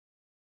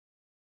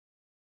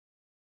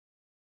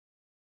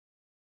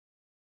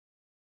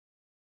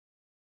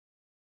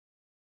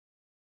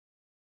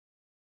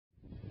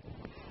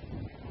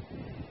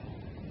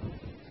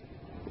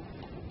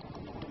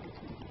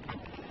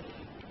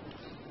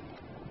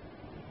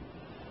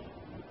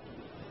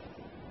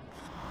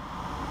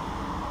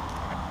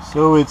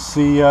So it's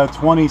the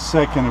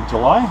 22nd of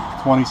July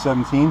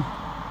 2017,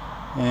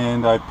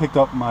 and I picked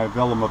up my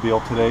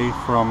Velomobile today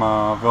from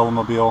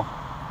velomobiel.nl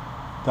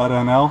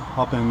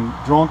up in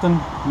Dronten,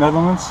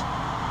 Netherlands.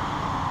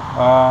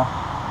 I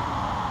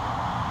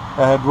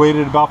had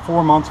waited about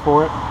 4 months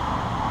for it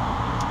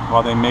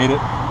while they made it,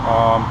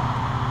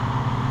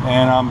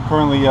 and I'm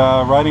currently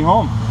riding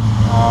home,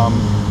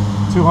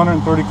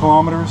 230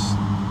 kilometers,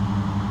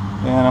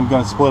 and I'm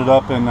going to split it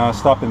up and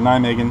stop in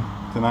Nijmegen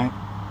tonight.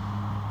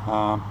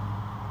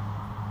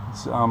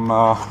 I'm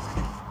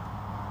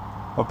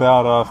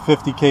about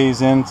 50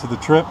 k's into the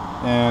trip,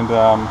 and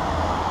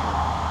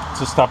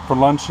just stopped for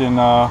lunch in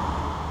a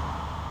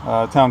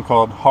town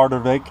called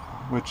Harderwijk,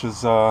 which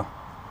is a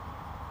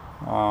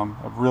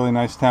really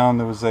nice town.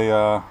 There was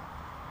a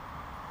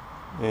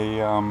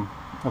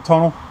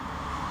tunnel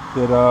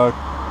that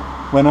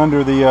went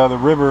under the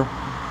river,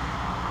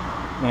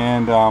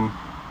 and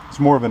it's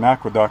more of an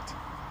aqueduct.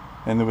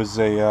 And there was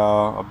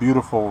a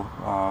beautiful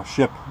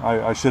ship.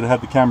 I should have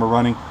had the camera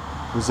running.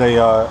 It was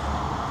a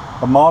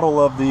model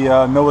of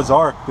the Noah's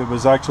Ark that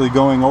was actually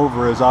going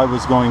over as I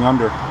was going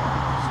under.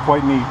 It's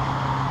quite neat.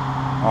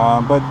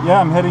 But yeah,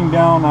 I'm heading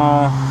down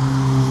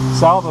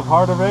south of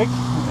Harderwijk,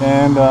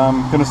 and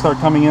I'm going to start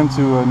coming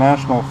into a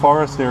national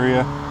forest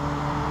area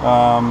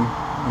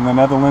in the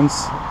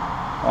Netherlands.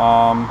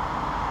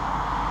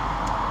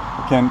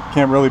 I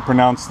can't really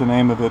pronounce the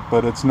name of it,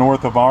 but it's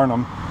north of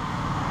Arnhem.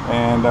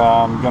 And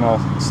I'm gonna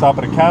stop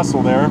at a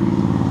castle there,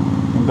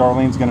 and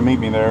Darlene's gonna meet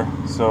me there.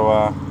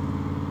 So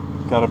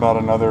got about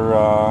another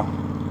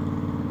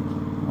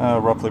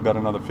roughly about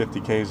another 50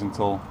 k's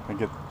until I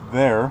get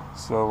there.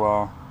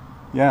 So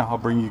yeah, I'll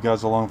bring you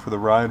guys along for the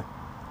ride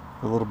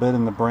a little bit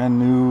in the brand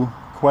new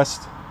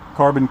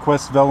Carbon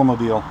Quest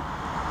Velomobile.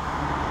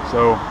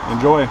 So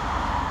enjoy.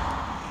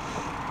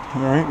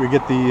 All right, we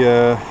get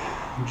the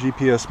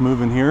GPS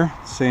moving here,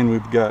 saying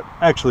we've got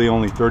actually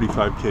only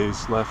 35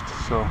 k's left.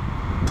 So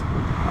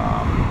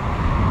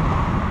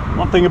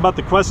one thing about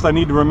the Quest I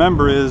need to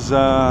remember is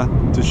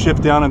to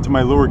shift down into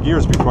my lower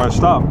gears before I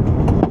stop,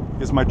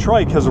 because my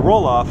trike has a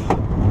roll-off,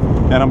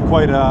 and I'm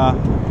quite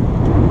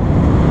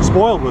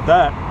spoiled with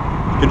that.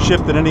 You can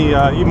shift at any,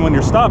 even when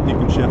you're stopped, you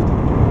can shift.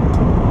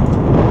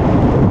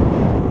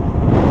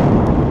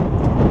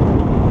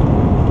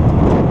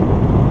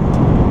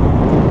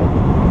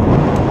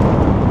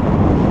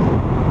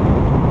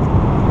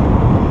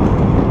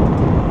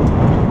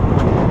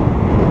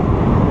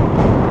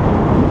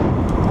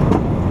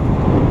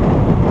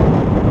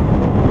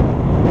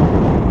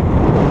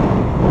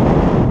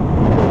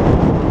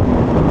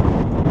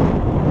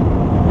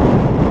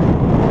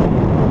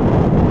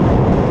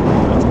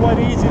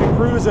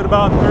 At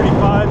about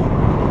 35,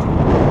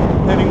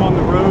 depending on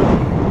the road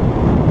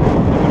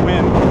and the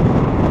wind.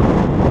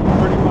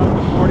 35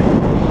 to 40.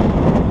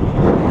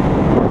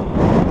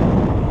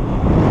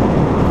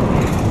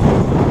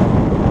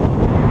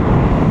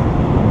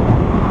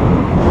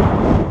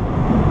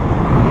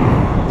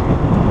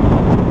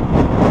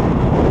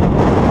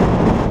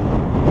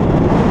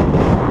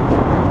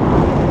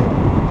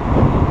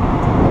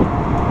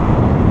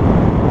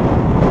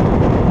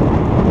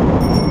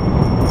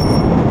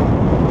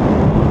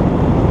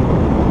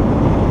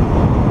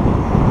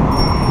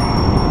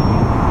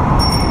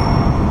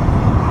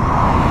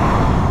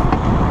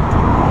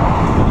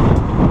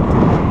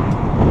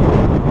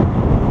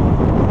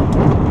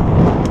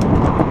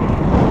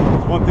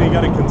 You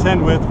got to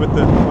contend with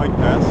the bike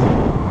pass.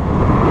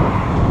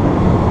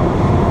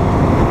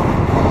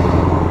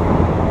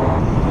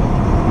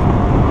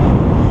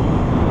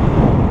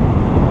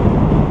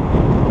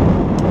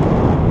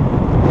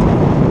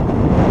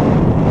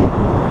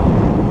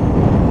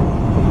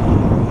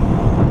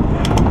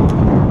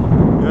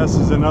 This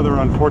is another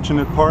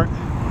unfortunate part,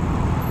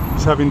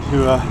 just having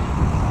to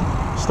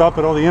stop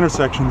at all the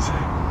intersections.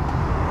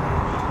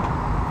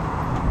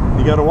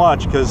 You got to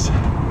watch, because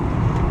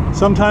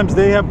sometimes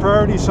they have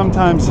priority,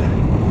 sometimes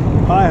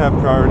I have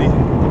priority,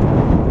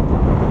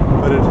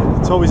 but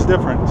it's always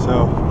different.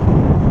 So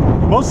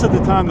most of the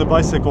time the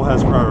bicycle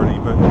has priority,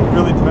 but it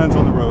really depends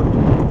on the road.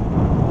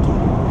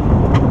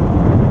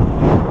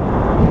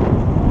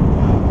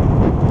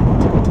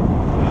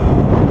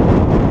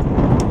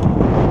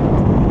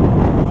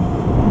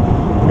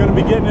 I'm going to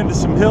be getting into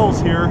some hills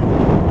here,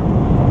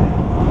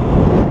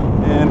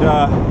 and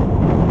the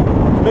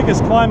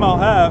biggest climb I'll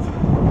have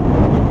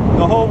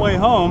the whole way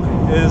home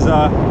is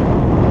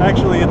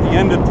actually at the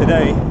end of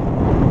today,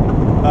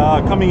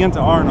 coming into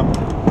Arnhem.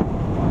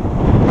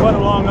 Quite a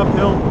long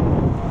uphill.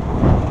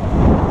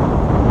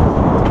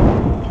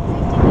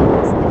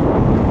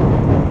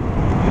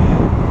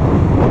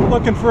 We're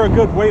looking for a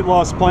good weight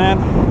loss plan.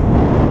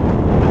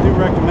 I do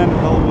recommend a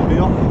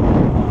Velomobile.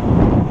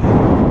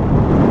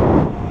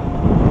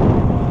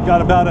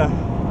 Got about a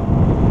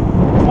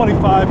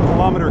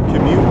 25-kilometer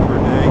commute per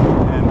day,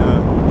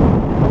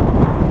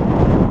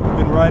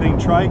 and riding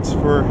trikes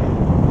for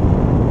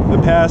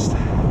the past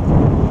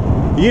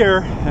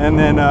year, and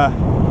then a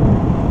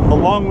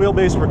long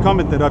wheelbase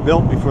recumbent that I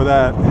built before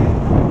that.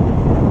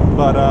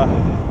 But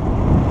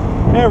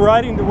Yeah,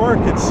 riding to work,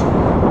 it's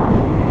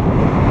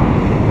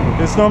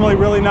normally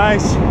really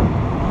nice.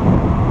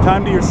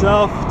 Time to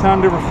yourself,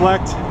 time to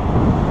reflect,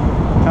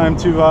 time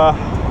to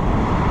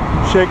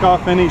shake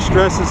off any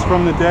stresses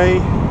from the day,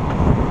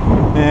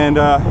 and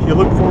you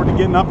look forward to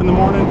getting up in the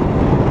morning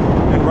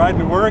and riding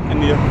to work,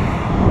 and you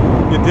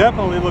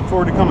definitely look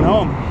forward to coming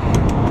home.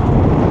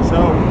 So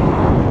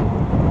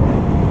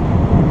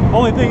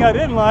only thing I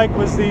didn't like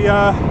was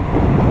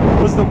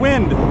the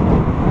wind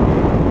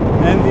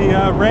and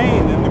the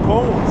rain and the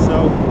cold.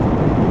 So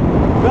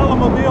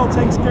Velomobile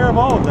takes care of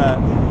all of that.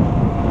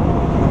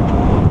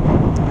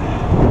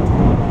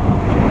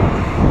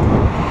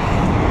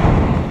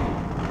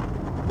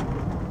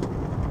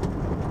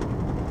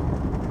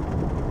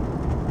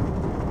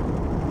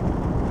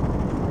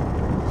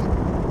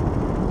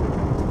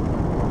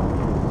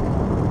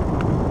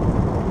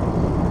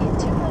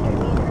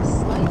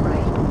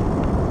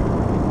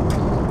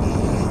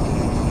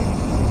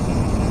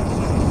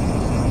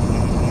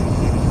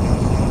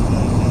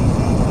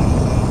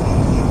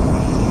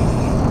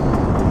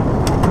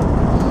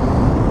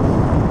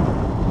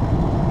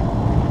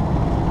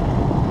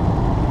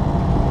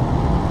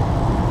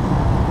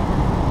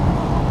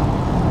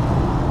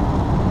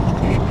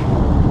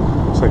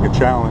 Like a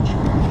challenge.